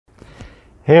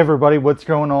Hey everybody, what's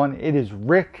going on? It is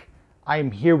Rick. I am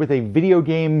here with a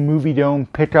Videogame Movie Dome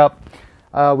pickup.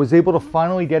 Was able to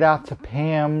finally get out to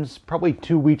Pam's probably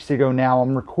 2 weeks ago now.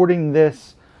 I'm recording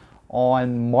this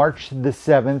on March the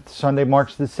 7th, Sunday,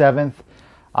 March the 7th.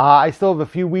 I still have a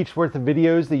few weeks worth of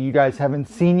videos that you guys haven't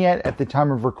seen yet at the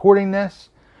time of recording this.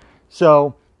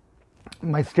 So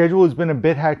my schedule has been a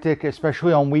bit hectic,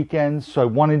 especially on weekends. So I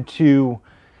wanted to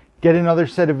get another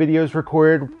set of videos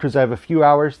recorded because I have a few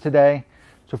hours today.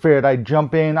 So I figured I'd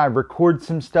jump in, I'd record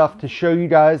some stuff to show you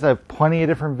guys. I have plenty of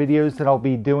different videos that I'll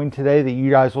be doing today that you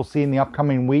guys will see in the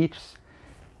upcoming weeks.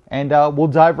 And we'll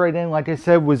dive right in. Like I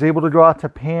said, was able to go out to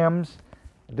Pam's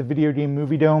at the Videogame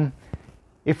Movie Dome.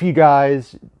 If you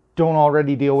guys don't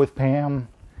already deal with Pam,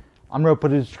 I'm going to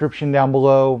put a description down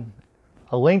below,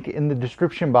 a link in the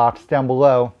description box down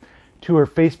below to her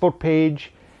Facebook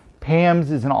page.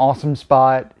 Pam's is an awesome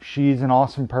spot. She's an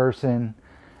awesome person.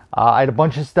 I had a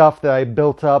bunch of stuff that I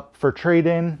built up for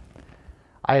trade-in.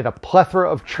 I had a plethora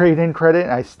of trade-in credit.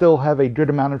 And I still have a good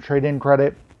amount of trade-in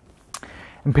credit.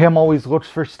 And Pam always looks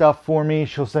for stuff for me.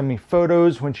 She'll send me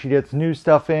photos when she gets new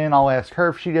stuff in. I'll ask her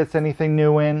if she gets anything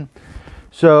new in.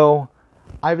 So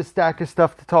I have a stack of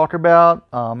stuff to talk about.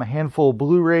 A handful of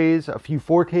Blu-rays, a few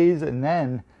 4Ks, and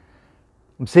then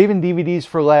I'm saving DVDs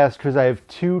for last because I have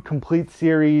 2 complete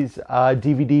series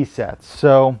DVD sets.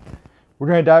 So we're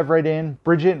going to dive right in.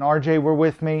 Bridget and RJ were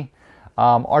with me.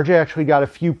 RJ actually got a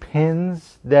few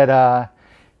pins that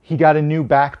he got a new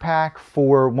backpack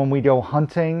for when we go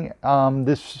hunting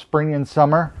this spring and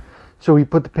summer. So he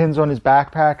put the pins on his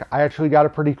backpack. I actually got a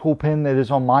pretty cool pin that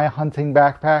is on my hunting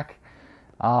backpack.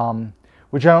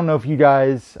 Which I don't know if you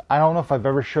guys, I don't know if I've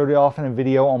ever showed it off in a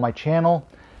video on my channel.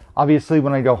 Obviously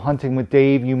when I go hunting with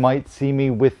Dave, you might see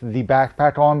me with the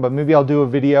backpack on, but maybe I'll do a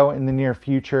video in the near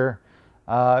future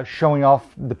showing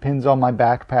off the pins on my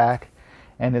backpack,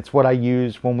 and it's what I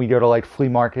use when we go to like flea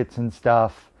markets and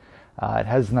stuff. It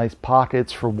has nice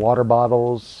pockets for water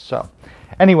bottles. So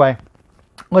anyway,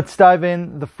 let's dive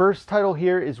in. The first title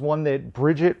here is one that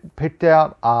Bridget picked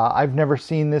out. I've never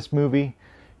seen this movie.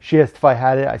 She asked if I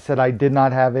had it. I said I did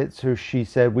not have it, so she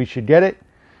said we should get it.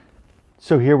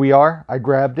 So here we are. I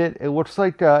grabbed it. It looks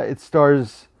like it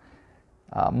stars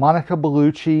Monica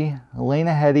Bellucci,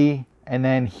 Lena Headey, and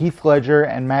then Heath Ledger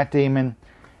and Matt Damon,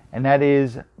 and that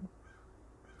is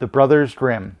The Brothers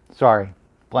Grimm. Sorry,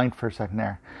 blanked for a second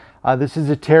there. This is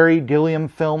a Terry Gilliam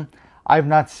film. I've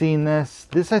not seen this.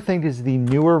 This, I think, is the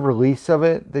newer release of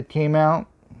it that came out.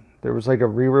 There was like a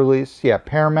re-release. Yeah,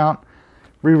 Paramount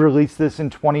re-released this in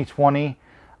 2020.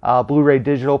 Blu-ray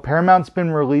digital. Paramount's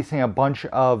been releasing a bunch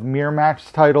of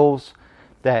Miramax titles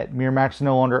that Miramax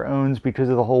no longer owns because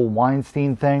of the whole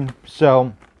Weinstein thing.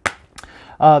 So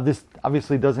this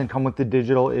obviously doesn't come with the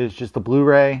digital. It's just the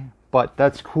Blu-ray, but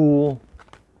that's cool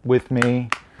with me.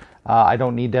 I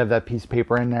don't need to have that piece of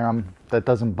paper in there. That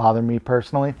doesn't bother me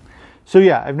personally. So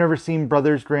yeah, I've never seen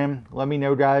Brothers Grimm. Let me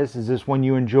know, guys. Is this one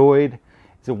you enjoyed?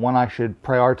 Is it one I should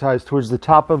prioritize towards the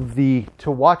top of the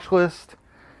to-watch list?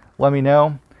 Let me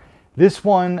know. This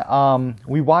one,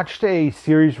 we watched a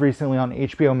series recently on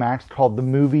HBO Max called The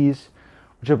Movies,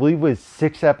 which I believe was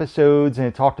 6 episodes, and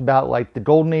it talked about like the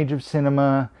golden age of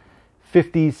cinema,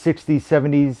 50s, 60s,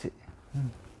 70s.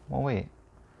 Well, wait.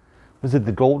 Was it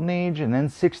the golden age and then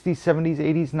 60s, 70s,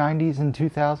 80s, 90s, and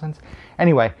 2000s?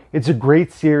 Anyway, it's a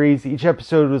great series. Each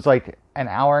episode was like an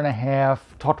hour and a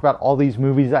half. Talked about all these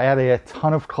movies. I added a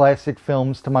ton of classic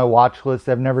films to my watch list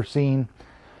I've never seen.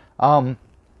 And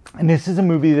this is a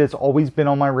movie that's always been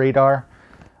on my radar.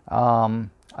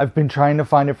 I've been trying to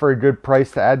find it for a good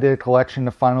price to add to the collection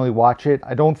to finally watch it.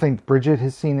 I don't think Bridget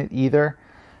has seen it either.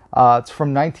 It's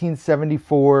from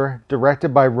 1974,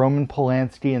 directed by Roman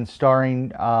Polanski and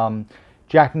starring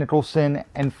Jack Nicholson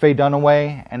and Faye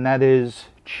Dunaway, and that is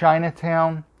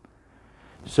Chinatown.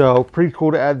 So pretty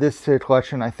cool to add this to the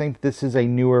collection. I think this is a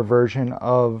newer version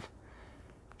of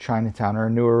Chinatown, or a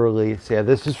newer release. Yeah,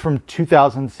 this is from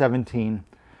 2017.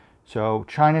 So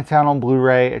Chinatown on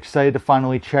Blu-ray. Excited to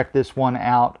finally check this one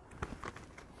out.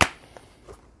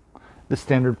 The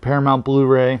standard Paramount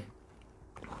Blu-ray.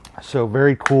 So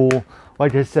very cool.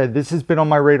 Like I said, this has been on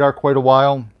my radar quite a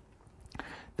while.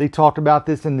 They talked about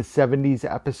this in the 70s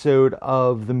episode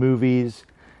of The Movies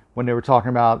when they were talking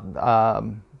about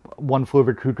One Flew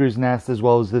Over Cuckoo's Nest, as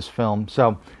well as this film.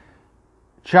 So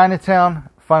Chinatown,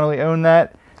 finally own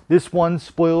that. This one,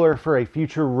 spoiler for a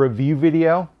future review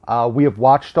video, we have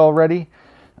watched already.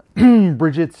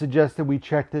 Bridget suggested we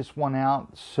check this one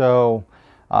out. So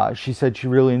she said she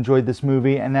really enjoyed this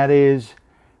movie, and that is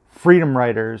Freedom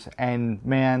Writers. And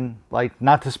man, like,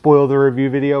 not to spoil the review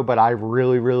video, but I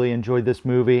really enjoyed this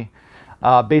movie.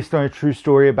 based on a true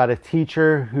story about a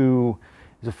teacher who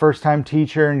is a first-time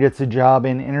teacher and gets a job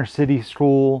in inner city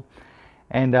school.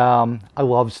 And I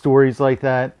love stories like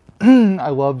that. I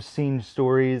love seeing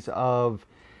stories of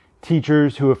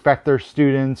teachers who affect their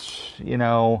students, you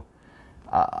know,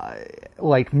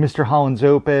 like Mr. Holland's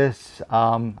Opus,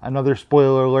 another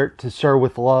spoiler alert to Sir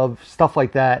with Love, stuff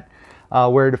like that,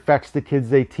 where it affects the kids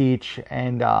they teach,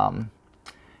 and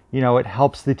you know, it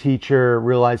helps the teacher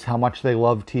realize how much they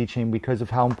love teaching because of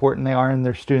how important they are in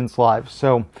their students' lives.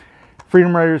 So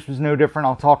Freedom Writers was no different.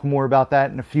 I'll talk more about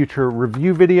that in a future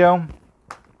review video.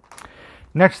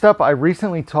 Next up, I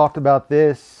recently talked about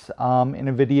this in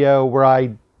a video where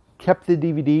I kept the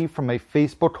DVD from a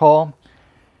Facebook haul.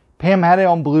 Pam had it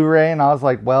on Blu-ray, and I was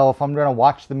like, well, if I'm going to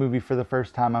watch the movie for the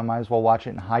first time, I might as well watch it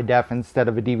in high def instead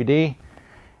of a DVD.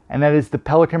 And that is The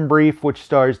Pelican Brief, which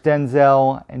stars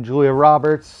Denzel and Julia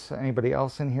Roberts. Anybody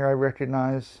else in here I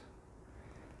recognize?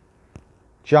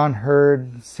 John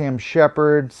Hurd, Sam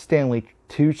Shepard, Stanley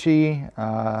Tucci,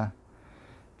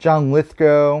 John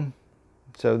Lithgow.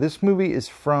 So this movie is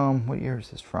from, what year is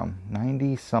this from?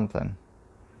 90-something.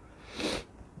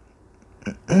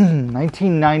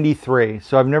 1993.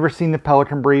 So I've never seen The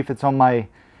Pelican Brief. It's on my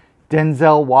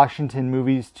Denzel Washington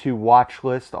movies to watch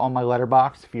list on my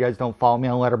Letterboxd. If you guys don't follow me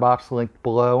on Letterboxd, linked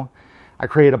below. I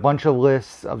create a bunch of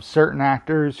lists of certain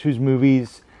actors whose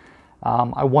movies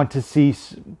I want to see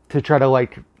to try to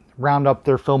like round up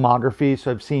their filmography.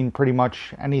 So I've seen pretty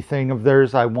much anything of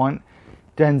theirs I want.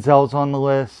 Denzel's on the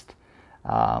list.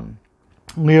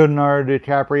 Leonardo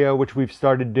DiCaprio, which we've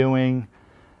started doing.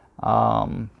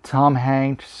 Tom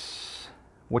Hanks,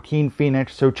 Joaquin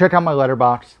Phoenix. So check out my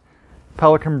Letterboxd.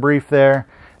 Pelican Brief there.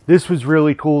 This was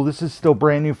really cool. This is still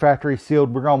brand new, factory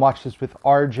sealed. We're going to watch this with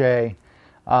RJ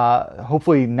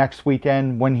hopefully next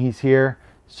weekend when he's here.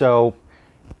 So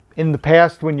in the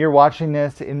past, when you're watching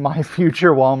this, in my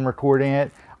future while I'm recording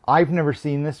it, I've never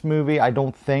seen this movie. I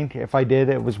don't think. If I did,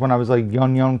 it was when I was like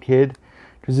young kid,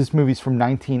 because this movie's from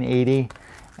 1980.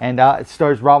 And it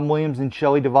stars Robin Williams and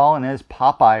Shelley Duvall, and as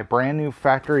Popeye, brand new,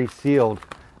 factory sealed,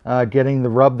 getting the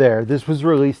rub there. This was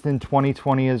released in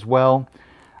 2020 as well.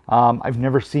 I've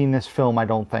never seen this film, I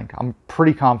don't think. I'm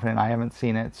pretty confident I haven't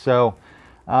seen it. So,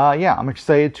 yeah, I'm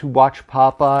excited to watch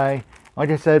Popeye. Like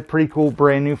I said, pretty cool,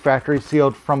 brand new, factory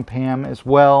sealed from Pam as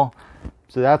well.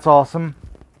 So that's awesome.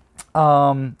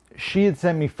 She had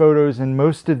sent me photos, and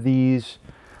most of these...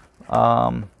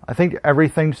 I think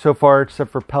everything so far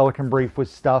except for Pelican Brief was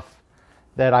stuff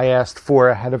that I asked for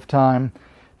ahead of time.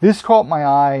 This caught my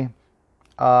eye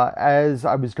as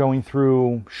I was going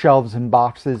through shelves and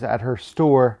boxes at her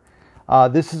store.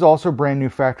 This is also brand new,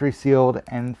 factory sealed,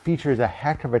 and features a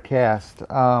heck of a cast.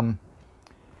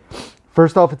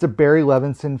 First off, it's a Barry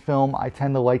Levinson film. I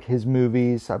tend to like his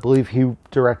movies. I believe he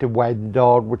directed Wag the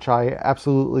Dog, which I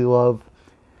absolutely love.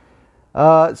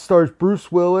 It stars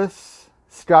Bruce Willis,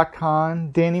 Scott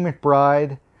Conn, Danny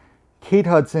McBride, Kate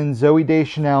Hudson, Zooey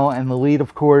Deschanel, and the lead,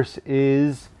 of course,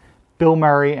 is Bill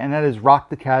Murray, and that is Rock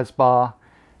the Casbah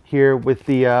here with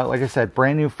the, like I said,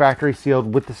 brand new, factory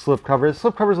sealed with the slipcover. The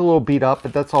slipcover's a little beat up,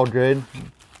 but that's all good.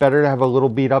 Better to have a little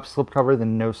beat up slipcover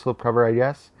than no slipcover, I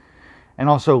guess. And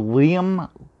also Liam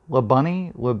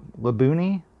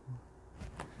Labuni?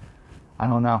 I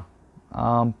don't know.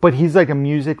 But he's like a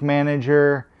music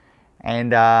manager,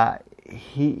 and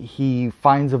he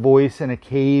finds a voice in a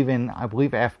cave in, I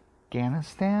believe,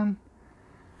 Afghanistan.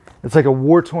 It's like a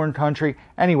war-torn country.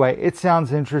 Anyway, it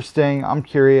sounds interesting. I'm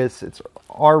curious. It's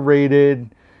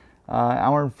R-rated,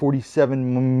 hour and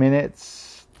 47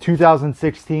 minutes,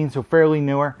 2016, so fairly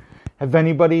newer. Have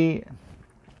anybody...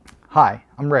 Hi,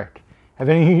 I'm Rick. Have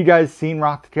any of you guys seen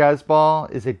Rock the Casbah?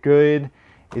 Is it good?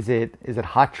 Is it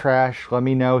hot trash? Let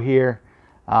me know here.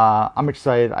 I'm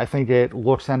excited. I think it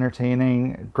looks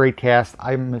entertaining. Great cast.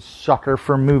 I'm a sucker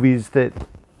for movies that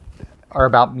are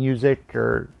about music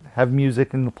or have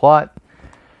music in the plot.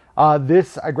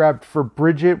 This I grabbed for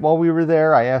Bridget while we were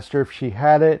there. I asked her if she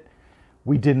had it.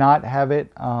 We did not have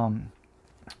it.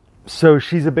 So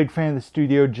she's a big fan of the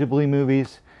Studio Ghibli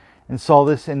movies and saw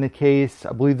this in the case.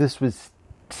 I believe this was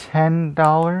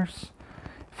 $10,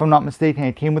 if I'm not mistaken.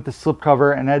 It came with the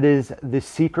slipcover, and that is The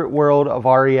Secret World of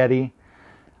Arrietty.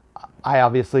 I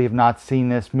obviously have not seen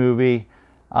this movie.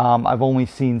 I've only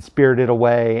seen Spirited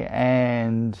Away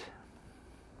and...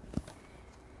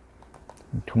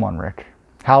 Come on, Rick.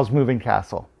 Howl's Moving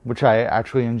Castle, which I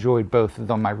actually enjoyed both of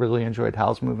them. I really enjoyed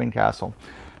Howl's Moving Castle.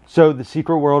 So, The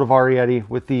Secret World of Arrietty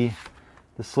with the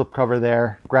slipcover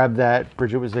there. Grabbed that.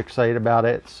 Bridget was excited about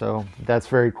it, so that's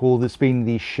very cool. This being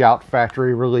the Shout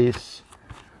Factory release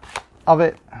of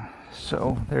it.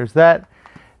 So, there's that.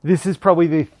 This is probably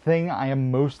the thing I am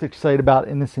most excited about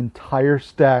in this entire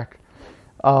stack.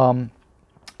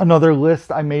 Another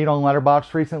list I made on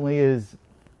Letterboxd recently is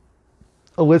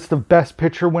a list of Best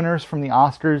Picture winners from the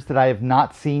Oscars that I have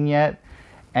not seen yet.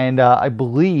 And I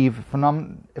believe, if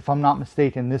I'm not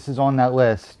mistaken, this is on that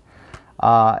list.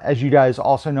 As you guys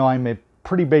also know, I'm a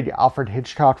pretty big Alfred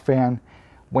Hitchcock fan.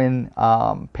 When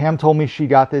Pam told me she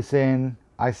got this in,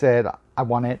 I said, I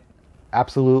want it.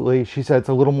 Absolutely. She said it's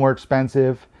a little more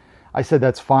expensive. I said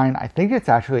that's fine. I think it's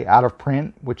actually out of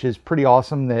print, which is pretty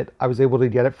awesome that I was able to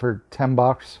get it for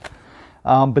 $10.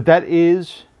 But that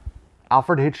is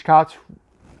Alfred Hitchcock's...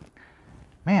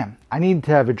 Man, I need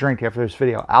to have a drink after this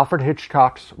video. Alfred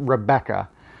Hitchcock's Rebecca,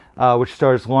 which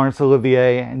stars Laurence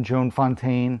Olivier and Joan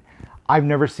Fontaine. I've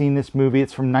never seen this movie.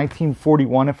 It's from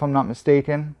 1941, if I'm not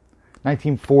mistaken.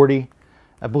 1940.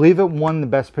 I believe it won the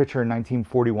Best Picture in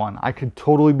 1941. I could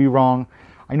totally be wrong.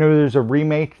 I know there's a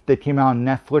remake that came out on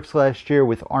Netflix last year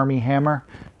with Armie Hammer,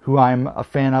 who I'm a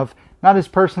fan of. Not his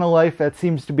personal life. That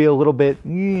seems to be a little bit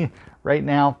right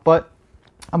now. But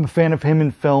I'm a fan of him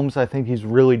in films. I think he's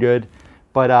really good.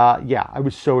 But yeah, I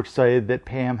was so excited that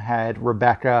Pam had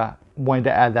Rebecca, wanted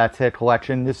to add that to the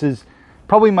collection. This is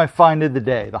probably my find of the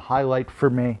day, the highlight for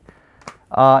me.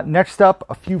 Next up,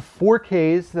 a few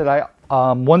 4Ks that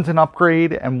one's an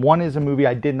upgrade and one is a movie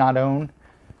I did not own.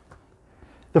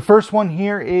 The first one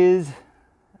here is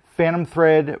Phantom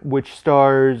Thread, which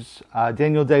stars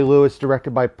Daniel Day-Lewis,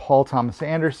 directed by Paul Thomas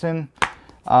Anderson.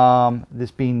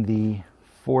 This being the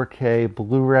 4K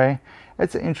Blu-ray.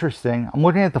 It's interesting. I'm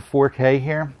looking at the 4K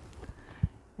here.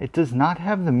 It does not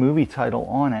have the movie title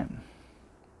on it.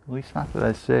 At least not that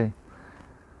I see.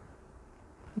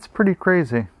 It's pretty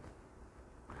crazy.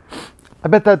 I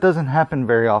bet that doesn't happen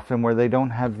very often where they don't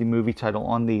have the movie title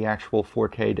on the actual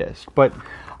 4K disc. But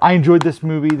I enjoyed this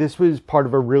movie. This was part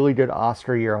of a really good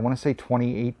Oscar year. I want to say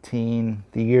 2018,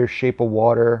 the year Shape of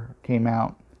Water came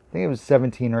out. I think it was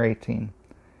 17 or 18.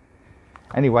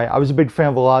 Anyway, I was a big fan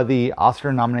of a lot of the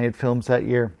Oscar-nominated films that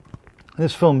year.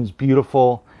 This film is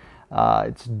beautiful.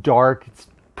 It's dark. It's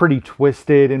pretty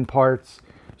twisted in parts.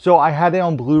 So I had it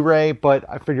on Blu-ray, but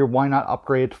I figured why not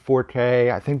upgrade it to 4K?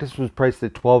 I think this was priced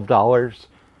at $12.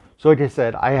 So like I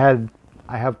said, I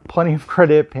have plenty of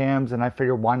credit at Pam's, and I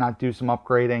figured why not do some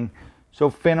upgrading? So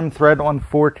Phantom Thread on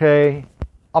 4K,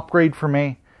 upgrade for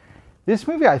me. This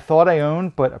movie I thought I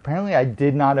owned, but apparently I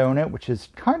did not own it, which is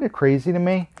kind of crazy to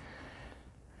me.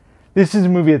 This is a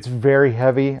movie that's very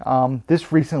heavy.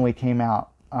 This recently came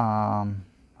out. I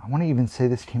want to even say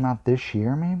this came out this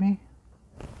year, maybe?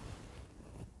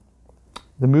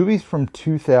 The movie's from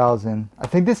 2000. I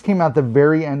think this came out the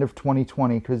very end of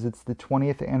 2020 because it's the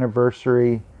 20th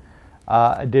anniversary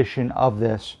edition of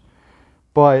this.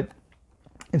 But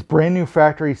it's brand new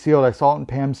factory sealed. I saw it in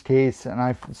Pam's case and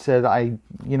I said,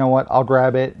 you know what, I'll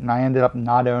grab it. And I ended up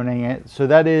not owning it. So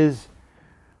that is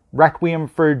Requiem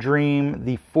for a Dream,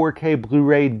 the 4K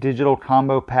Blu-ray digital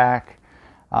combo pack,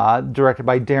 directed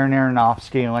by Darren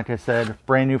Aronofsky. And like I said,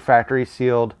 brand new factory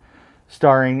sealed.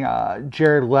 Starring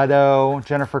Jared Leto,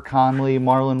 Jennifer Connelly,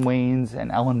 Marlon Wayans, and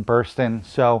Ellen Burstyn.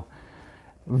 So,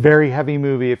 very heavy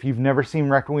movie. If you've never seen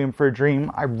Requiem for a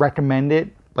Dream, I recommend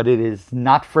it, but it is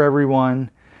not for everyone.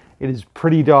 It is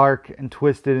pretty dark and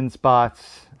twisted in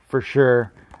spots, for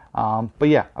sure. But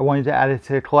yeah, I wanted to add it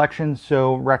to the collection,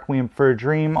 so Requiem for a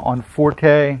Dream on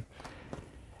 4K.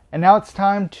 And now it's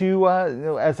time to,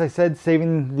 as I said,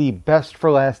 saving the best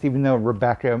for last, even though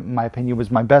Rebecca, in my opinion, was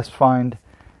my best find.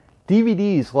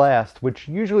 DVDs last, which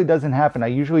usually doesn't happen. I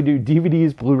usually do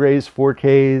DVDs, Blu-rays,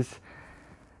 4Ks,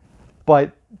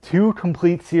 but 2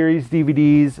 complete series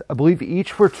DVDs, I believe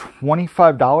each were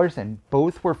 $25 and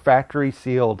both were factory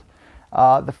sealed.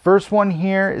 The first one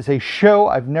here is a show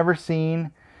I've never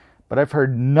seen, but I've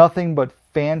heard nothing but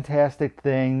fantastic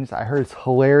things. I heard it's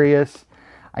hilarious.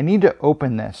 I need to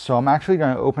open this, so I'm actually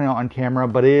going to open it on camera,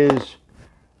 but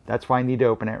that's why I need to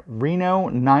open it. Reno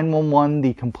 911,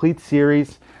 the complete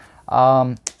series.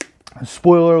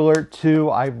 Spoiler alert too,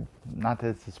 not that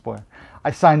it's a spoiler.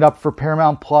 I signed up for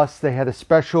Paramount Plus. They had a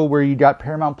special where you got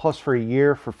Paramount Plus for a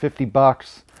year for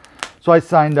 $50. So I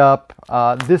signed up.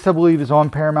 This I believe is on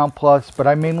Paramount Plus, but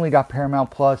I mainly got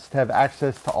Paramount Plus to have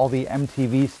access to all the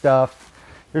MTV stuff.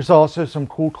 There's also some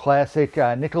cool classic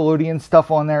Nickelodeon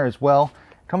stuff on there as well.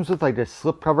 It comes with like a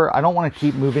slipcover. I don't want to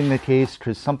keep moving the case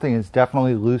because something is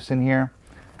definitely loose in here.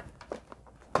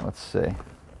 Let's see.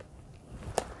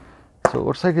 So it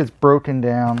looks like it's broken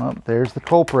down. Oh, there's the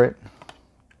culprit.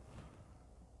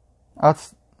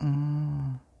 That's,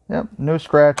 yep, no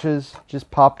scratches, just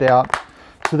popped out.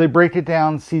 So they break it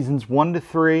down seasons 1 to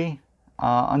 3,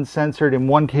 uncensored in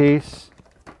one case.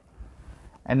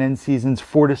 and then seasons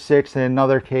 4 to 6 in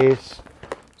another case.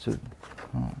 So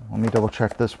let me double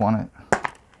check this one.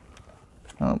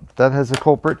 Oh, that has a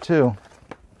culprit too.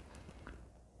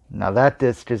 Now that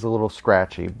disc is a little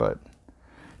scratchy, but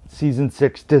season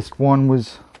 6 disc 1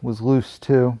 was loose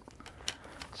too.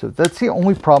 So that's the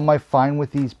only problem I find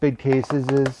with these big cases,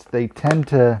 is they tend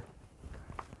to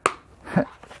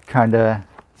kind of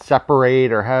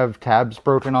separate or have tabs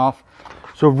broken off.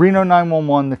 So Reno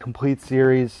 911, the complete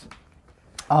series.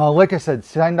 Like I said,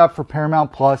 signed up for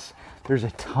Paramount Plus. There's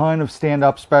a ton of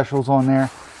stand-up specials on there.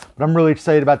 But I'm really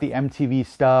excited about the MTV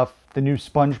stuff. The new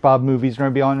SpongeBob movies are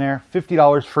going to be on there.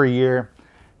 $50 for a year.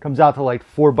 Comes out to like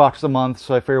 $4 a month,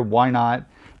 so I figured why not.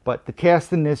 But the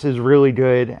cast in this is really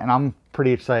good, and I'm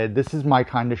pretty excited. This is my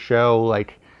kind of show,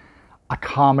 like a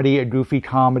comedy, a goofy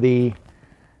comedy.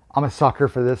 I'm a sucker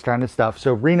for this kind of stuff.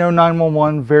 So Reno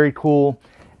 911, very cool.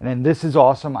 And then this is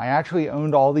awesome. I actually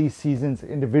owned all these seasons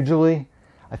individually.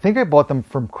 I think I bought them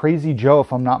from Crazy Joe,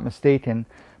 if I'm not mistaken.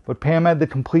 But Pam had the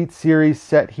complete series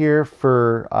set here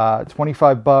for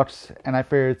 $25, and I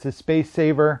figured it's a space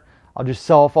saver. I'll just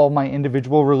sell off all my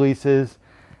individual releases,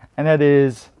 and that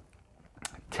is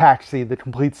Taxi, the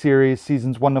complete series,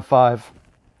 seasons 1 to 5.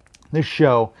 This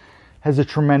show has a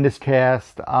tremendous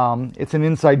cast. It's an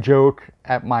inside joke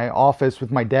at my office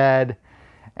with my dad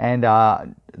and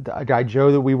a guy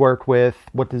Joe that we work with.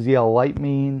 What does yellow light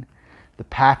mean? The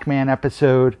Pac-Man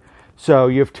episode. So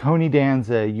you have Tony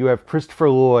Danza, you have Christopher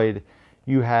Lloyd,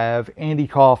 you have Andy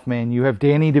Kaufman, you have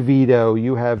Danny DeVito,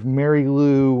 you have Mary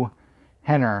Lou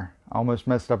Henner, I almost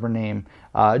messed up her name,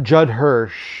 Judd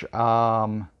Hirsch,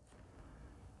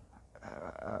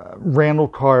 Randall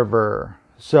Carver.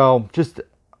 So just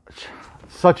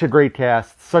such a great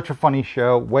cast, such a funny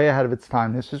show, way ahead of its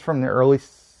time. This is from the early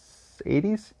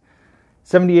 80s,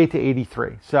 78 to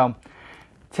 83. So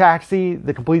Taxi,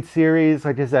 the complete series,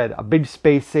 like I said, a big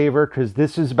space saver, because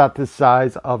this is about the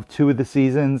size of 2 of the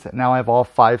seasons. Now I have all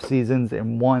 5 seasons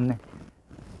in one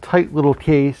tight little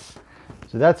case.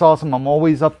 So that's awesome. I'm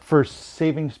always up for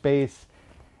saving space.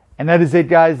 And that is it,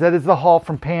 guys. That is the haul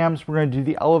from Pam's. We're going to do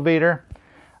the elevator.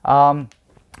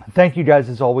 Thank you guys,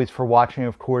 as always, for watching,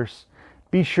 of course.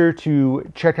 Be sure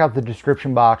to check out the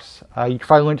description box. You can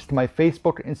find links to my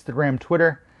Facebook, Instagram,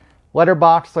 Twitter.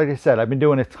 Letterboxd, like I said, I've been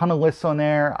doing a ton of lists on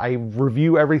there. I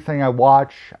review everything I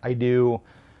watch. I do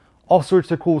all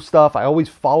sorts of cool stuff. I always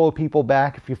follow people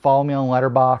back if you follow me on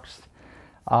Letterboxd.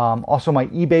 Also my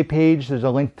eBay page, there's a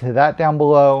link to that down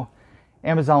below.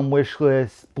 Amazon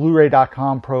wishlist,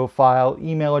 Blu-ray.com profile,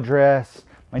 email address,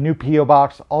 my new P.O.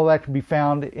 box. All that can be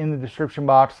found in the description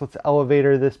box. Let's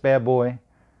elevator this bad boy.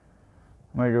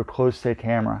 I'm going to go close to the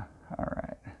camera. All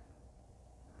right.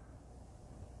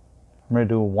 I'm going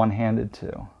to do a one-handed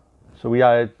too. So we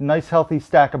got a nice healthy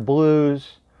stack of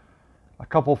blues, a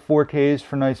couple 4Ks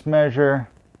for nice measure,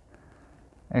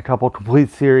 and a couple complete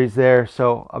series there.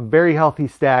 So a very healthy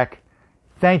stack.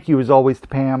 Thank you as always to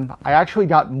Pam. I actually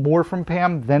got more from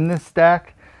Pam than this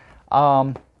stack.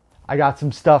 I got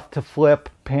some stuff to flip.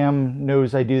 Pam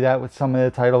knows I do that with some of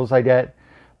the titles I get.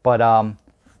 But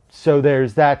so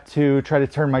there's that too. Try to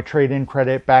turn my trade-in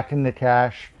credit back into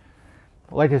cash.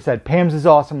 Like I said, Pam's is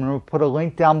awesome. I'm going to put a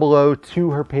link down below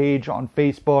to her page on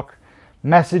Facebook.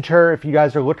 Message her if you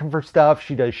guys are looking for stuff.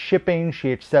 She does shipping.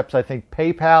 She accepts, I think,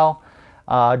 PayPal,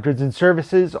 goods and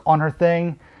services on her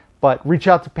thing. But reach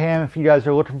out to Pam if you guys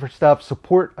are looking for stuff.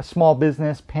 Support a small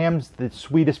business. Pam's the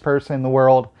sweetest person in the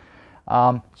world.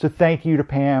 So thank you to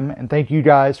Pam, and thank you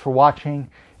guys for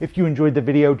watching. If you enjoyed the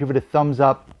video, give it a thumbs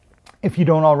up. If you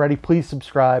don't already, please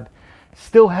subscribe.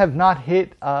 Still have not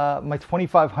hit my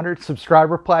 2,500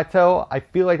 subscriber plateau. I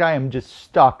feel like I am just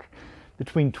stuck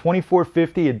between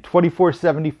 2,450 and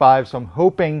 2,475. So I'm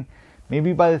hoping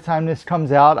maybe by the time this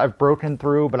comes out, I've broken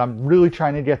through. But I'm really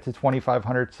trying to get to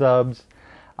 2,500 subs.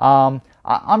 I'm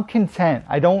content.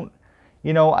 I don't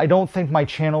think my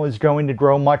channel is going to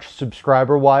grow much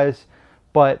subscriber-wise.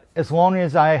 But as long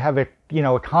as I have a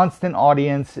constant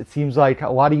audience, it seems like a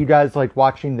lot of you guys like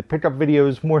watching the pickup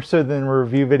videos more so than the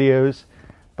review videos.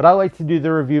 But I like to do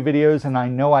the review videos, and I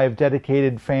know I have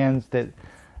dedicated fans that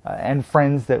and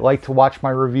friends that like to watch my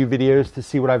review videos to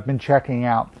see what I've been checking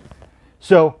out.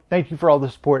 So thank you for all the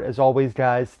support as always,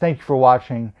 guys. Thank you for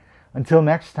watching. Until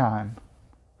next time,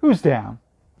 who's down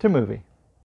to movie?